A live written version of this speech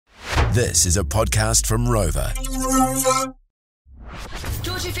This is a podcast from Rover.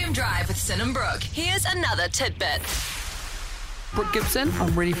 George FM Drive with Sin and Brooke. Here's another tidbit. Brooke Gibson,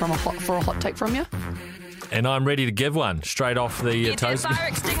 I'm ready for a hot take from you. And I'm ready to give one straight off the Get that toast. fire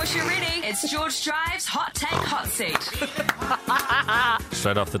extinguisher ready. It's George Drive's hot take hot seat.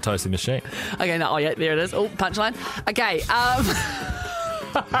 Straight off the toasting machine. Okay, no, oh yeah, there it is. Oh, punchline. Okay,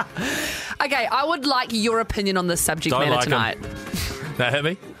 okay, I would like your opinion on this subject Don't matter like tonight. That hit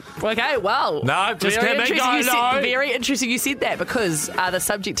me? Okay, well. No, just very hit me. interesting No. very interesting you said that because the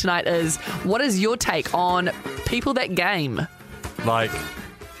subject tonight is, what is your take on people that game? Like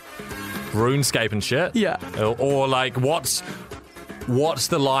RuneScape and shit? Yeah. Or like what's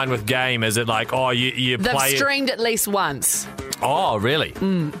the line with game? Is it like, oh, you They've play it? streamed at least once. Oh, really?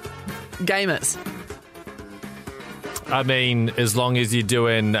 Gamers. I mean, as long as you're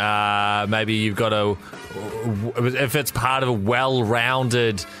doing, maybe you've got if it's part of a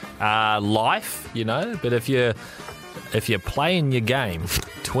well-rounded life, you know. But if you're playing your game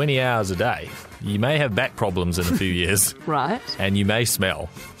 20 hours a day, you may have back problems in a few years. Right. And you may smell.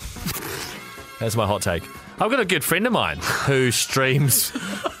 That's my hot take. I've got a good friend of mine who streams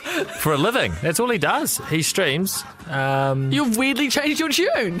for a living. That's all he does. He streams. You've weirdly changed your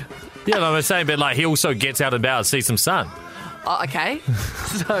tune. Yeah, no, I'm saying, but like he also gets out and about and sees some sun. Oh, okay.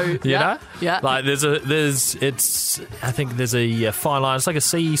 So You know? Yeah. Like I think there's a fine line. It's like a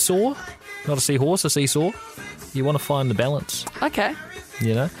seesaw, not a seahorse, a seesaw. You want to find the balance. Okay.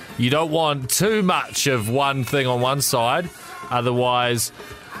 You know, you don't want too much of one thing on one side, otherwise,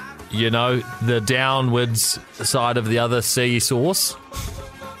 you know, the downwards side of the other seesaw.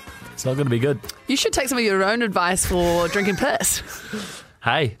 It's not going to be good. You should take some of your own advice for drinking piss.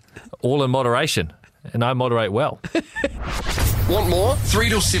 Hey, all in moderation, and I moderate well. Want more? 3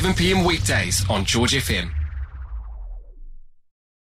 till 7 p.m. weekdays on George FM.